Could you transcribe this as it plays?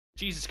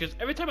Jesus, because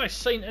every time I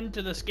sign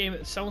into this game,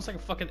 it sounds like a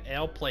fucking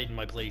airplane in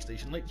my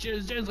PlayStation. Like,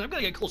 Jen's like, I'm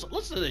gonna get closer.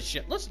 Listen to this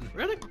shit. Listen,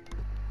 ready?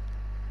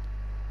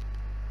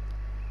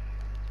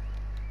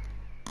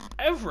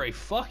 Every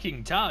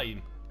fucking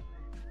time.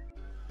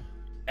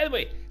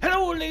 Anyway,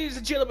 hello ladies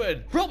and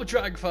gentlemen,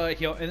 RobertDragonFire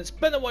here, and it's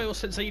been a while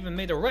since I even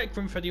made a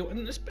RecRoom video,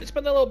 and it's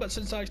been a little bit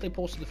since I actually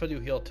posted the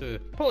video here too.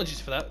 Apologies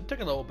for that, it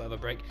took a little bit of a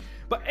break.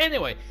 But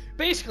anyway,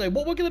 basically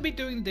what we're going to be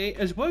doing today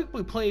is we're going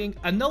to be playing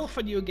another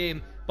video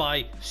game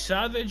by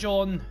Savage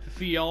on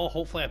VR,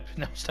 hopefully I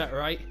pronounced that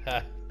right,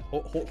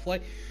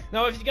 hopefully.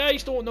 Now if you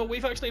guys don't know,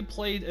 we've actually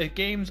played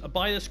games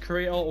by this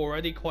creator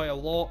already quite a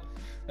lot.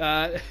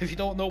 If you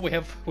don't know, we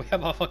have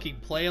a fucking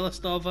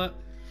playlist of it.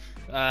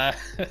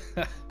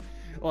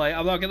 Like,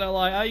 I'm not gonna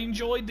lie, I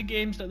enjoyed the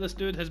games that this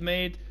dude has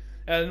made,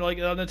 and like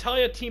an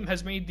entire team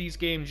has made these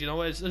games, you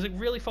know, it's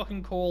really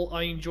fucking cool.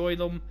 I enjoy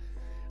them.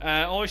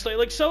 Obviously,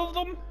 like, some of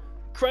them,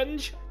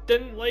 cringe,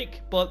 didn't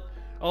like, but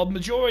a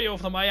majority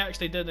of them I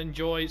actually did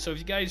enjoy, so if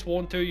you guys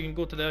want to, you can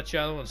go to their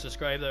channel and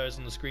subscribe there, as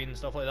on the screen and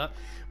stuff like that.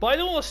 But I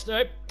noticed,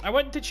 right, I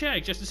went to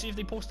check just to see if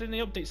they posted any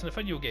updates in the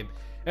video game,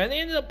 and they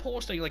ended up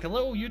posting like a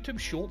little YouTube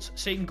shorts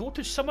saying go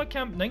to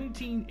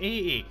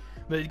SummerCamp1980.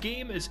 The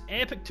game is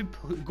epic to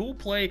go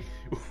play.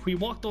 We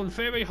worked on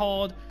very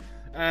hard.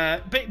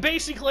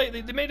 Basically,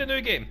 they made a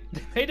new game.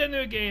 They made a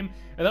new game,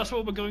 and that's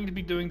what we're going to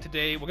be doing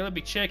today. We're going to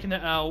be checking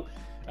it out,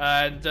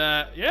 and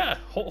yeah,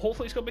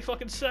 hopefully it's going to be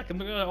fucking sick. I'm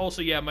gonna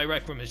also, yeah, my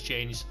RecRoom has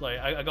changed. Like,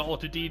 I got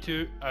Auto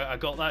D2. I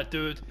got that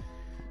dude.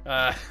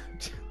 I've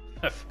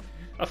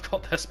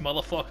got this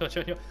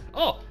motherfucker.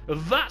 Oh,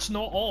 that's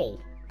not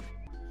all.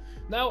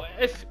 Now,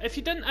 if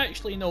you didn't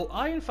actually know,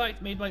 I in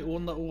fact made my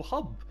own little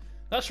hub.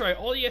 That's right,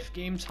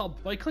 EVERYONE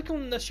Hub. By clicking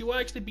on this, you will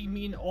actually be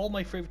meeting all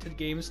my favorited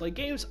games, like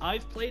games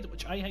I've played,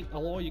 which I think a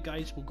lot of you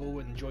guys will go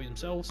and enjoy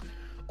themselves.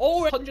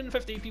 Or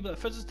 150 people that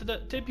visited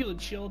it, 2 people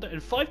that shared it,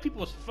 and 5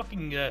 people that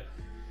fucking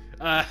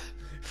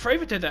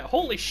favorited it.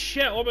 Holy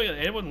shit! Oh my god!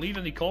 Anyone leave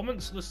any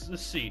comments?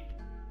 Let's see.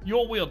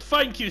 You're weird.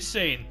 Thank you,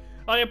 Sane.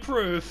 I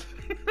approve.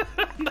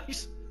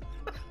 Nice.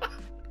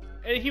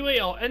 And here we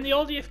are, in the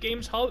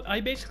EVERYONE Hub, I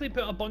basically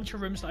put a bunch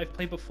of rooms that I've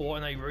played before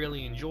and I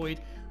really enjoyed.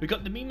 We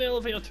got the meme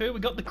elevator too, we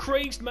got the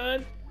Crazed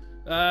Man.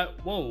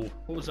 Whoa,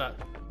 what was that?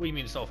 What do you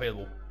mean it's not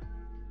available?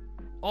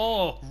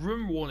 Oh,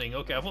 room warning.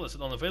 Okay, I thought it's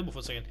unavailable for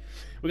a second.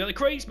 We got the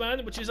Crazed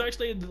Man, which is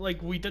actually,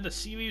 like, we did a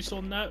series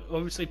on that,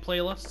 obviously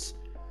playlists.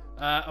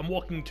 I'm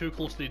walking too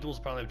close to the doors,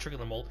 apparently I'm triggering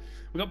them all.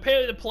 We got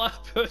Perry the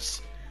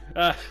Platypus.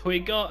 We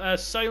got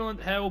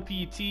Silent Hell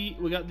PT,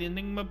 we got the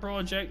Enigma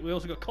Project, we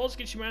also got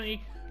Cosmic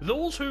Humanity,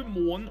 Those Who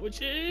Mourn,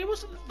 which it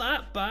wasn't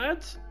that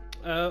bad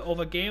of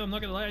a game, I'm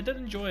not gonna lie, I did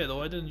enjoy it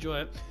though, I did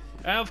enjoy it.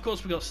 And of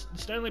course we got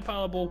Stanley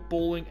Parable,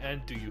 Bowling,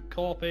 and Do You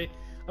Copy.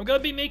 I'm gonna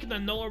be making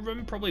another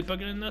room, probably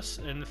bigger than this,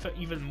 and fit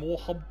even more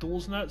hub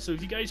doors in that, so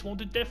if you guys want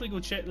to, definitely go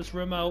check this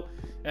room out,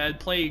 and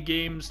play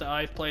games that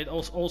I've played.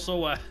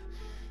 Also,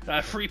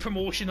 free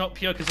promotion up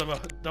here, because I'm a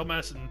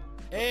dumbass and...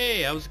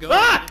 Hey, how's it going?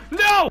 Ah!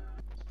 No!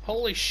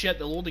 Holy shit,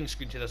 the loading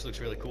screen to this looks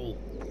really cool.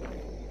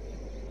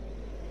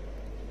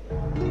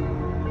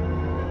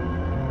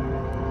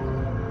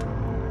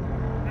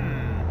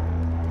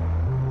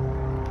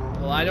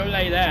 Well, I don't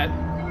like that.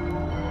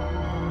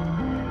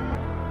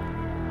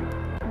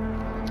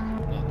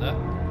 Not that.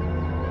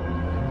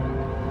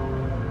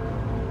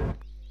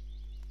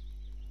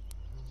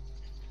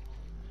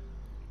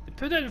 They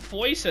put in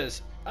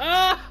voices.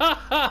 Ah ha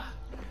ha!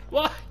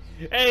 What?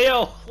 Hey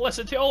yo,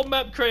 listen to all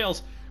map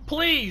creators.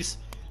 Please!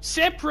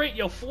 Separate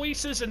your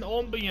voices and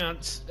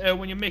ambience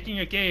when you're making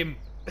a game.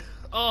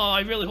 Oh,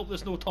 I really hope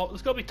there's no talk.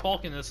 There's gotta be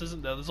talking in this,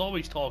 isn't there? There's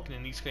always talking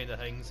in these kind of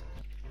things.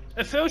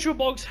 If virtual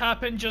bugs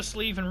happen, just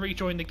leave and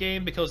rejoin the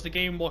game because the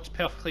game works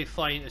perfectly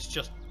fine. It's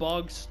just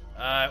bugs.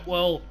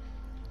 Well,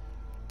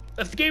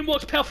 if the game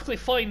works perfectly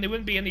fine, there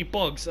wouldn't be any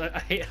bugs. I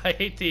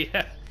hate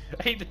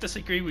to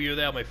disagree with you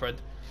there, my friend.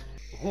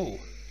 Oh,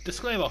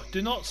 disclaimer: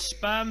 do not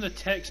spam the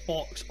text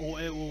box or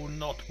it will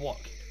not work.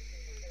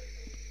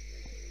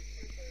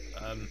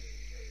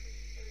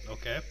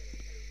 Okay.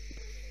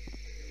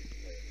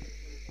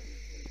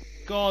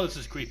 God, this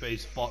is creepy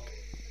as fuck.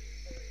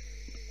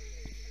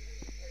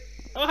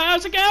 Oh,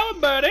 how's it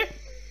going, Birdie?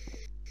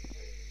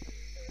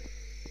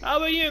 How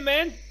are you,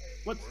 man?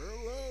 What?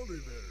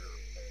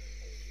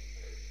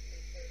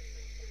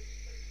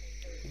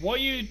 What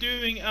are you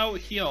doing out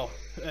here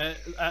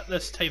at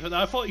this time?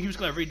 I thought he was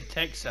going to read the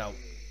text out.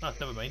 Ah,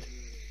 never mind.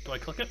 Do I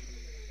click it?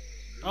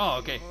 Oh,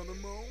 okay.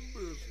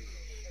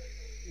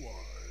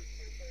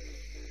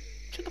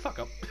 Shut the fuck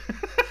up.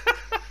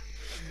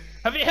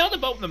 Have you heard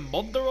about the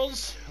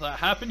murderers that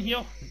happened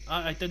here?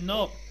 I did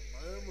not.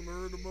 I haven't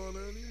heard about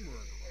any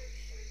murderers.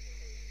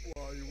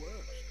 Why you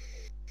ask?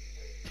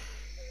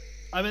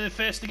 I'm an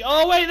investigator.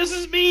 Oh wait, this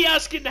is me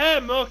asking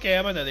him! Okay,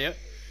 I'm an idiot.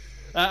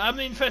 I'm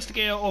the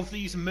investigator of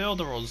these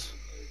murderers.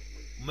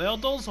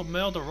 Murders or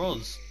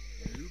murderers?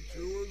 You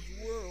too as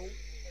well.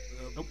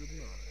 Have Nope. a good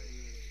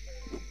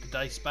night. Did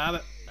I spam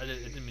it? I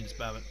didn't mean to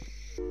spam it.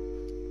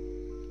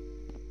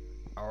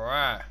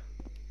 Alright.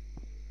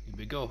 Here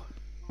we go.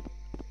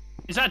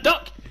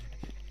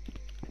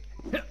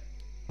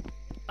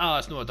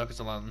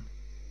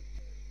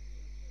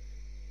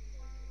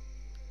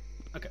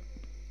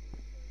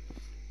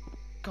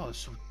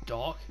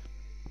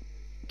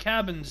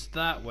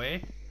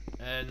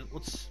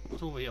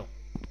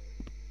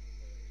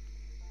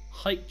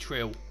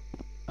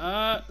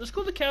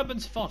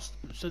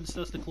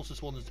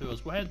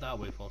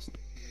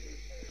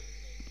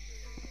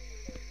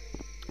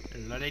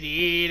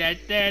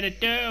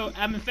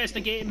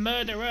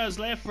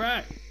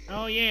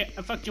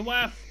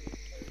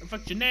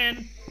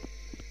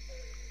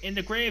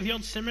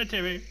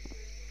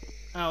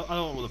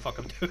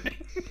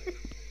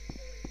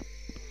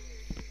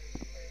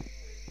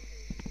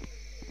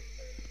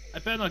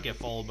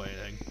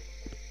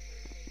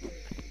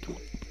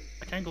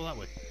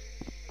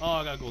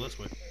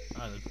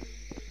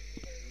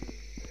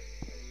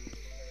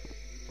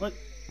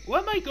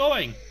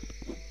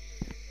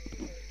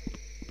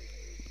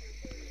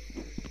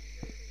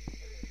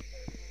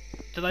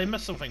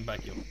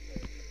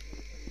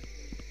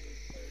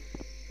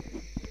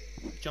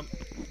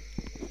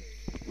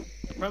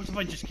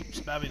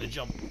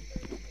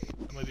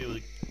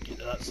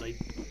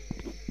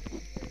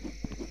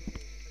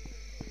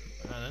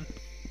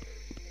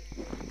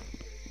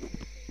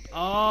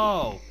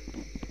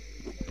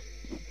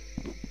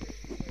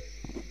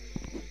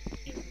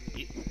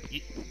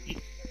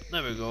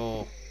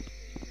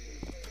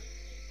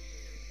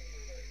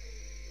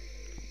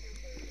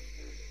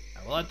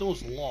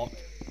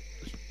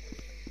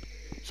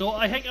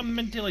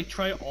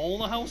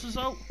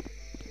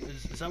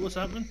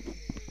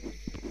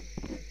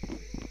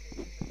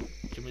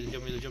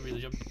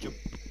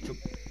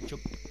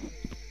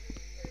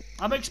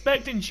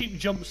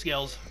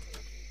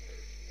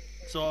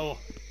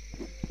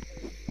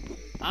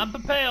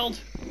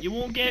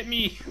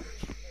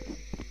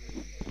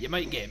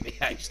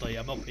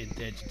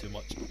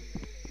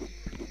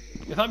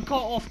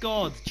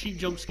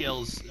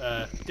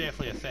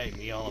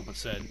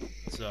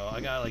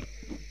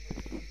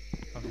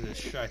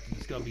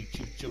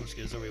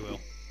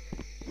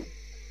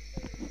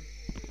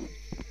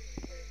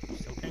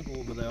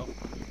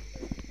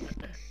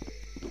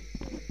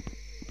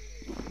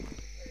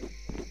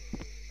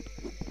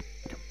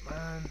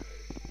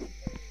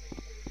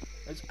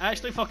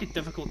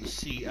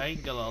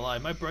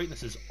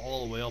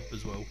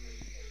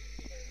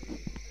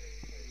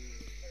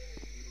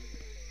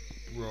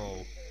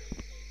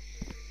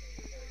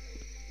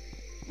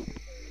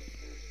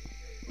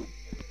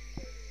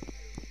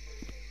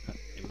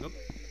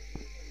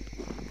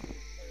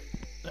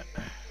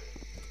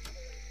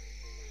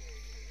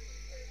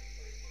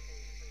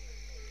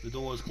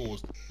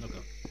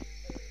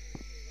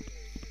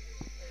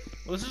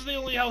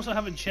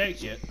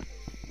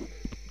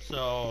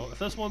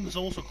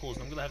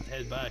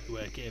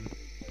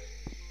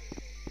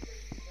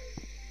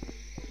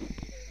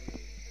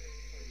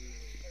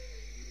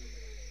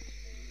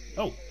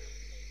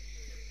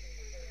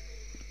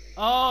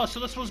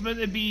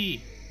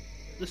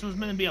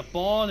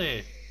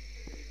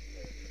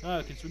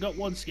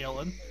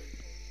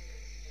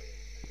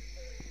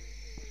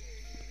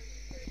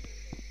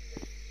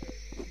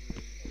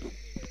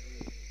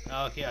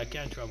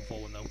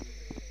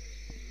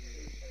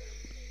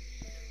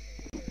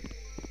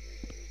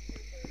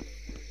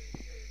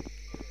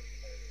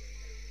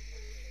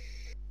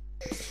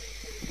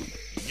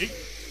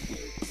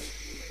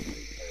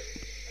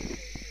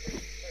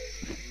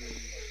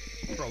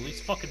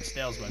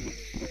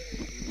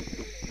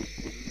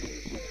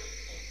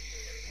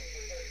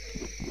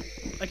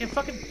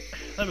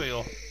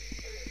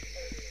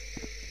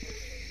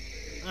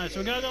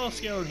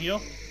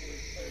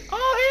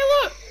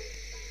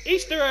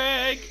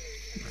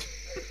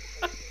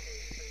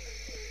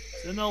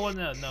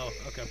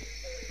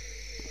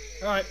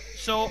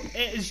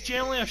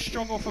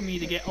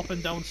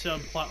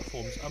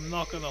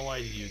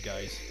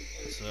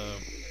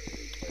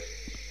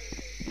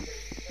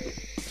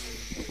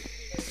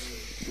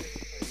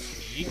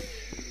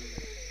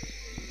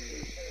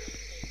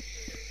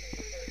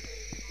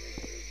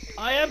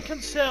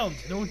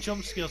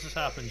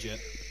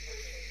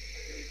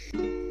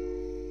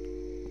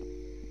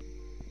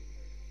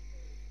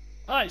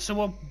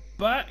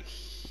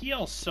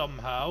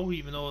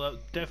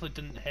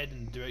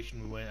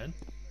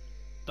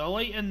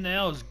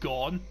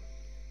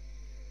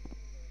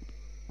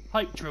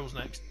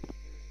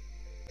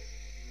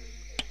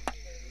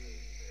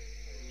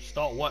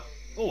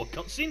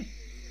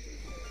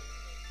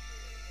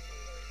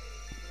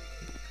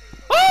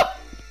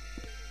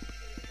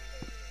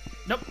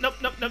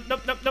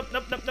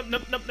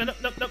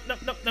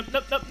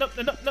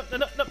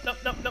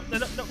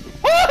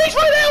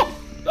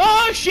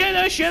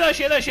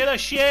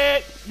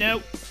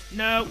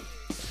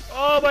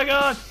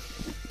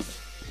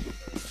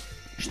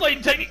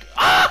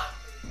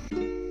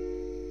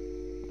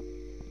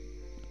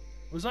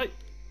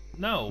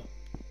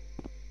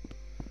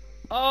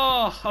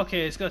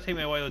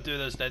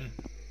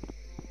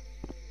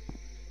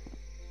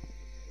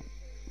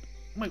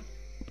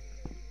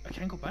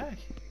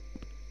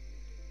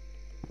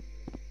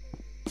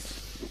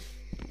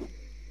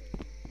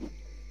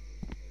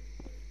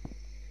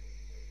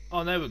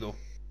 Oh, there we go.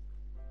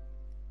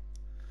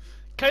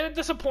 Kind of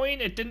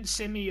disappointing it didn't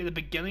send me at the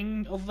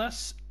beginning of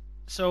this.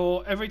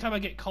 So every time I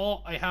get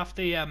caught, I have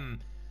to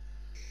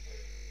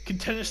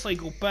continuously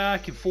go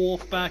back and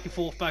forth, back.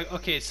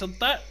 Okay, so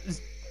that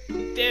is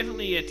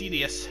definitely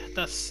tedious.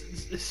 That's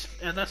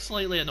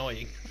slightly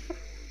annoying.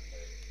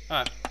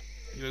 Alright,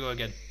 here we go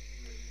again.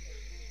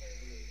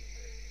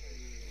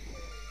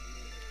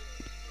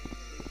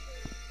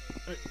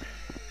 Right.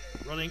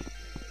 Running.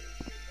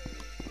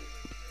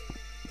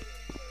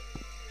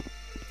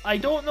 I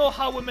don't know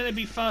how we're meant to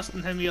be faster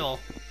than him, y'all.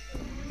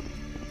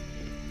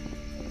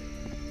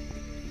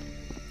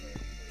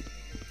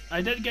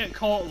 I did get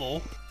caught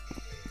though.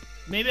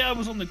 Maybe I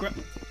was on the ground.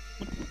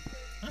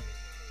 Huh?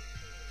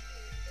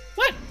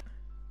 What?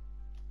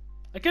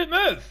 I couldn't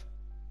move.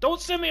 Don't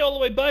send me all the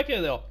way back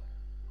here though.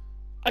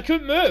 I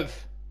couldn't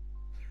move.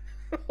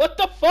 What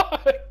the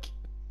fuck?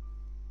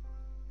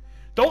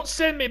 Don't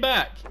send me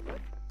back.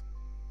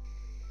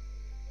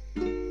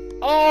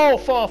 Oh,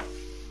 for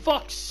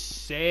fuck's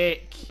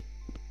sake.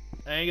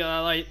 I ain't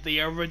gonna like the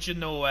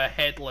original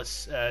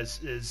headless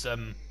is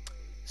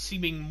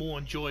seeming more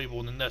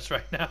enjoyable than this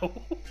right now.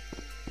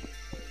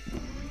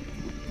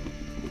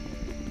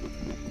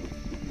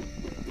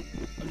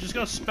 I'm just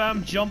gonna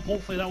spam jump,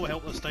 hopefully that will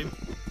help this time.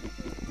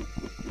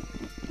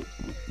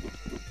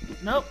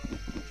 Nope.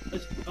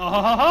 It's, oh,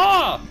 ha ha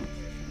ha!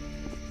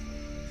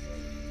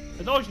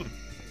 I dodged them.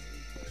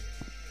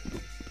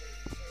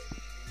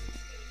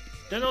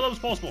 Didn't know that was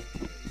possible.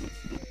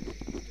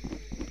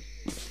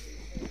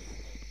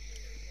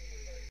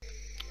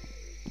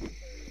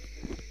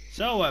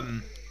 So,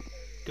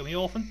 get me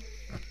orphan.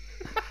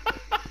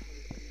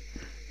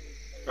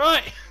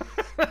 Right.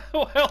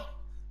 Well,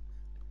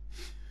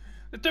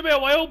 it took me a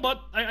while, but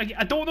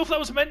I don't know if that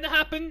was meant to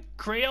happen.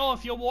 Kreia,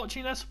 if you're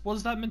watching this,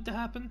 was that meant to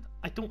happen?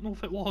 I don't know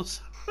if it was.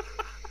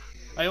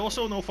 I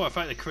also know for a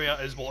fact that Kreia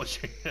is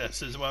watching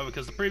this as well,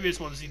 because the previous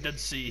ones he did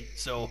see,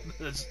 so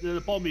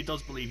the part of me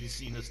does believe he's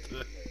seen this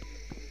too.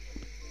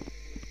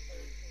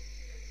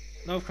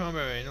 North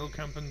Cranberry, an old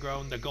camping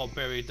ground that got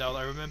buried down.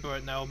 I remember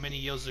it now. Many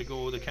years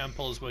ago, the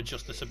campers were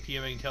just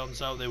disappearing.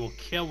 Turns out they were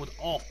killed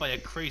off by a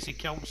crazy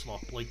counsellor,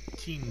 like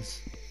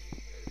teens.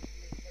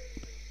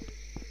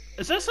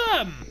 Is this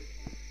a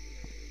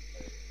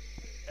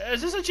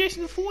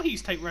Jason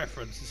Voorhees type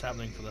reference that's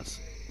happening for this?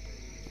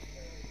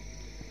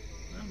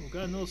 Well, we've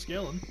got another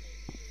skeleton.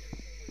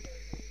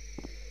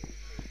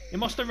 It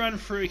must have ran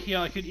through here.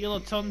 I could either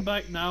turn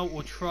back now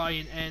or try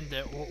and end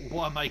it.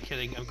 What am I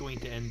kidding? I'm going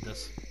to end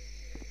this.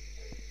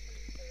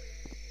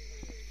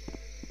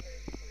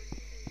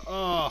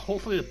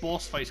 Hopefully the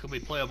boss fight's gonna be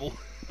playable.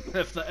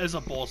 If there is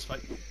a boss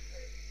fight.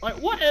 Like,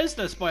 what is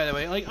this, by the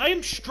way? Like, I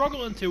am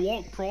struggling to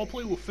walk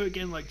properly without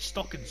getting, like,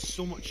 stuck in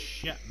so much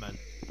shit, man.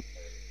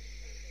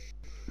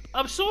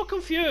 I'm so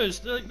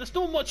confused. Like, there's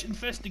not much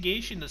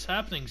investigation that's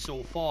happening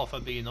so far, if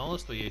I'm being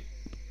honest with you.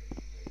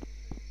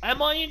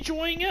 Am I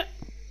enjoying it?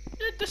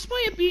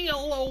 Despite it being a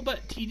little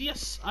bit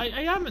tedious, I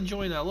am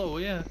enjoying it a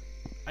little, yeah.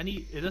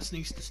 This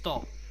needs to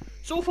stop.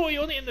 So far, you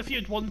only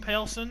interviewed one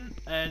person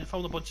and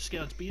found a bunch of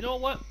skeletons, but you know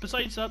what?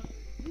 Besides that,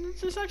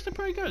 it's actually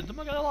pretty good, I'm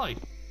not gonna lie.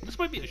 This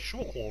might be a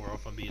short horror,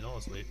 if I'm being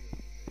honest with you.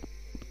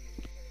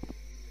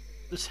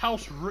 This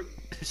house,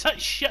 is that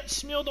shit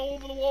smeared all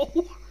over the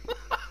wall?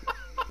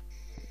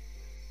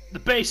 The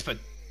basement!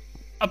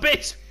 A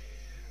basement!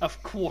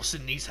 Of course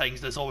in these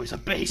things there's always a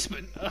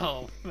basement.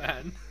 Oh,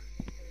 man.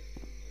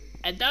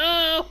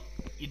 Hello?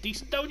 You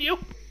decent, don't you?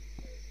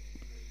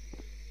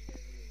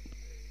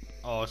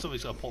 Oh,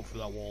 somebody's gonna pop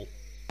through that wall.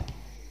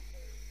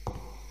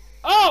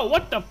 Oh,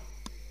 what the?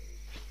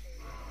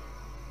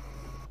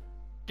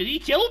 Did he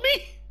kill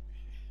me?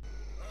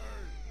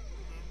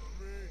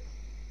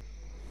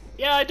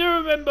 Yeah, I do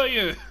remember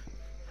you.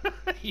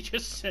 He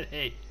just said,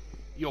 hey,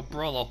 your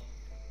brother.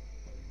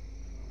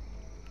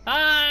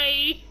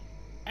 Hi!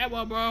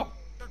 Hello, bro.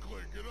 Get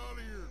out of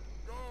here.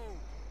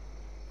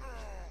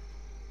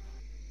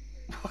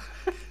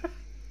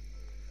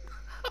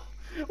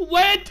 Go.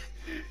 What?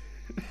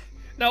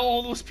 Now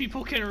all those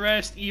people can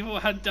rest. Evil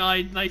had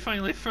died, and I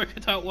finally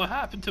figured out what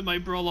happened to my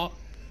brother.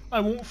 I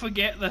won't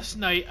forget this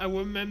night. I will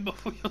remember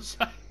for your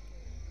sake.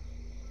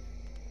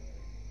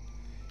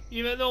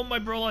 Even though my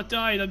brother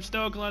died, I'm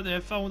still glad that I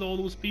found all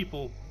those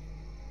people.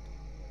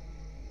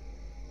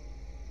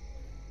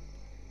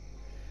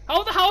 How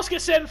did the house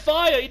get set on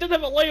fire? He didn't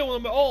have a light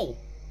on him at all.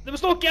 There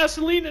was no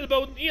gasoline in the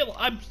building either.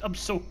 I'm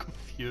so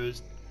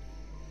confused.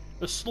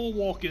 The slow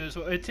walking is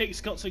what it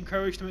takes guts and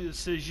courage to make a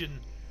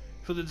decision.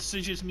 For the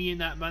decisions me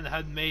and that man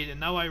had made, and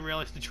now I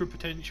realize the true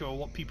potential of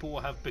what people will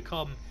have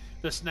become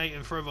this night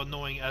and forever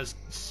knowing as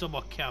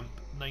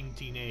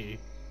SummerCamp1980.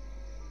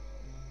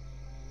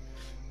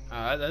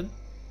 Alright then.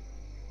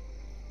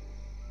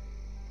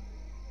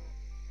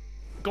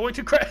 Going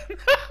to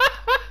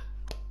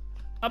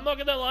I'm not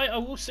gonna lie, I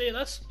will say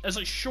this, as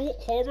a short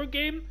horror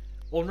game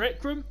on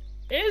RecRoom,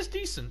 it is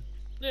decent.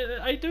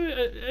 I do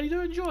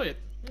enjoy it.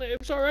 It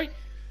was alright.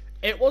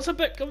 It was a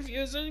bit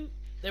confusing.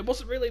 There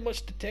wasn't really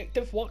much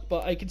detective work,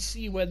 but I could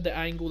see when the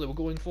angle they were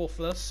going for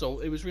this, so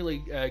it was really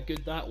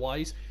good that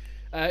wise.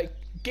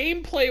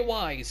 Gameplay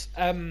wise,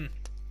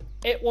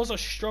 it was a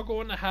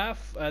struggle and a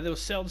half. There were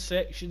certain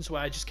sections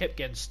where I just kept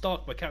getting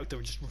stuck. My character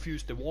just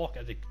refused to walk. I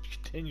had to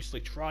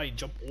continuously try and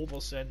jump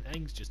over certain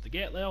things just to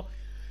get there.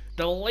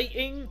 The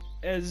lighting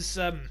is,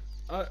 I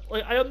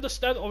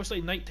understand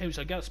obviously night times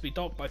I guess to be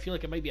dark, but I feel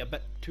like it might be a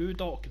bit too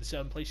dark in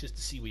certain places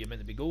to see where you're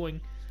meant to be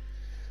going.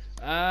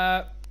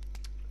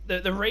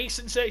 The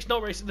racing section,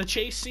 not racing, the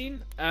chase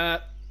scene,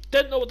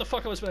 didn't know what the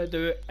fuck I was going to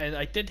do, and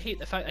I did hate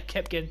the fact I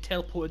kept getting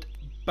teleported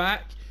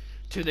back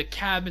to the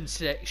cabin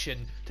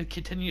section to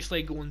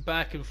continuously going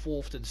back and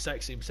forth to the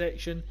exact same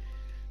section.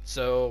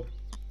 So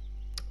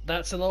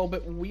that's a little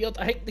bit weird.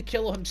 I think the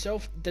killer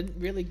himself didn't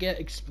really get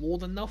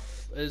explored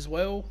enough as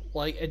well.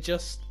 Like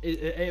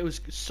it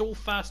was so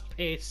fast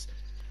paced.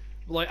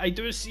 Like I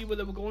do see where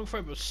they were going for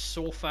it, but it was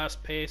so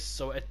fast paced.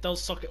 So it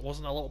does suck it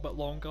wasn't a little bit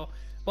longer,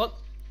 but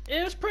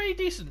it was pretty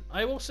decent.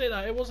 I will say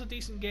that it was a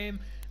decent game.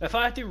 If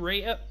I had to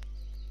rate it,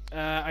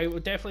 I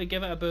would definitely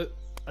give it about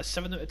a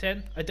 7 out of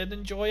 10. I did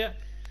enjoy it.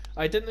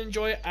 I didn't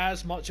enjoy it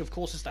as much, of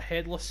course, as the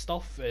headless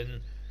stuff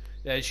and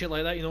shit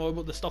like that, you know,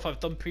 the stuff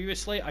I've done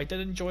previously. I did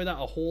enjoy that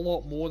a whole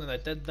lot more than I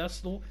did this,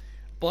 though.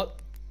 But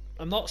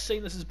I'm not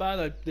saying this is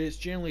bad. It's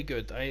generally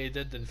good. I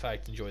did, in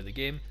fact, enjoy the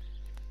game.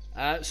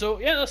 So,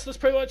 yeah, that's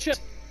pretty much it.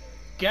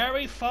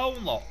 Gary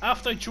Fowler.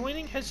 After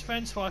joining his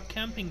friends for a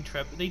camping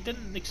trip, they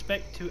didn't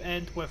expect to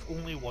end with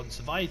only one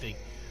surviving.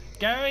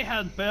 Gary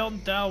had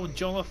burned down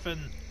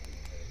Jonathan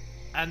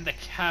and the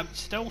camp,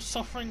 still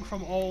suffering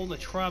from all the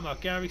trauma.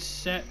 Gary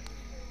set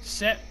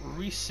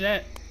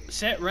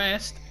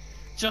rest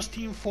just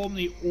to inform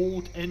the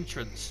old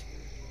entrance.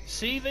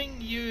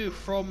 Saving you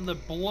from the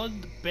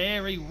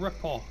Bloodberry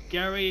Ripper,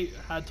 Gary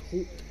had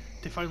hoped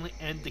to finally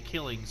end the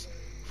killings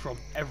from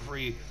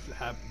forever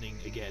happening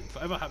again.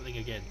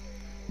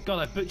 God,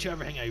 I butcher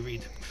everything I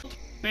read.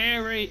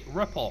 Bloodberry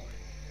Ripper.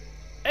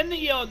 In the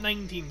year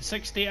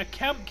 1960, a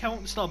camp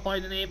counselor by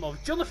the name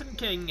of Jonathan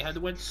King had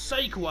went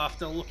psycho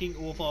after looking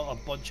over a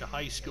bunch of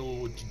high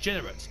school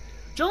degenerates.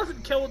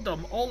 Jonathan killed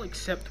them all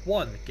except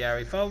one,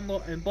 Gary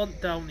Fowler, and burnt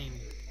down the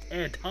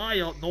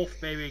entire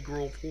Northberry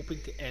Grove,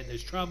 hoping to end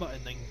his trauma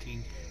in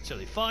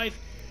 1975.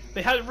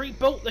 They had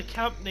rebuilt the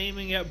camp,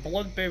 naming it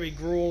Bloodberry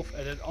Grove,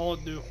 and an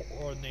odd new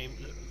name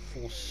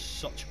for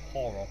such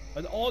horror.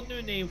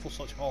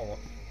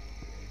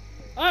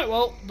 Alright,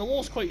 well, the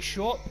law's quite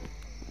short.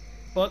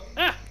 But,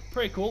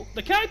 pretty cool.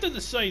 The character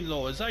design,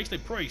 though, is actually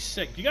pretty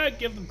sick. You gotta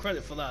give them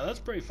credit for that. That's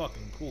pretty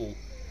fucking cool.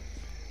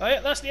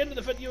 Alright, that's the end of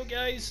the video,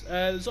 guys.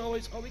 As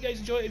always, hope you guys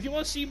enjoy it. If you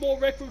want to see more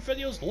RecRoom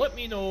videos, let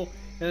me know.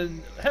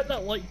 And hit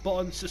that like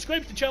button.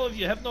 Subscribe to the channel if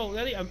you haven't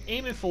already. I'm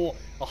aiming for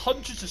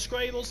 100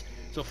 subscribers.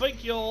 So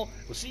thank you all.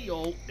 We'll see you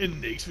all in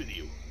the next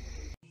video.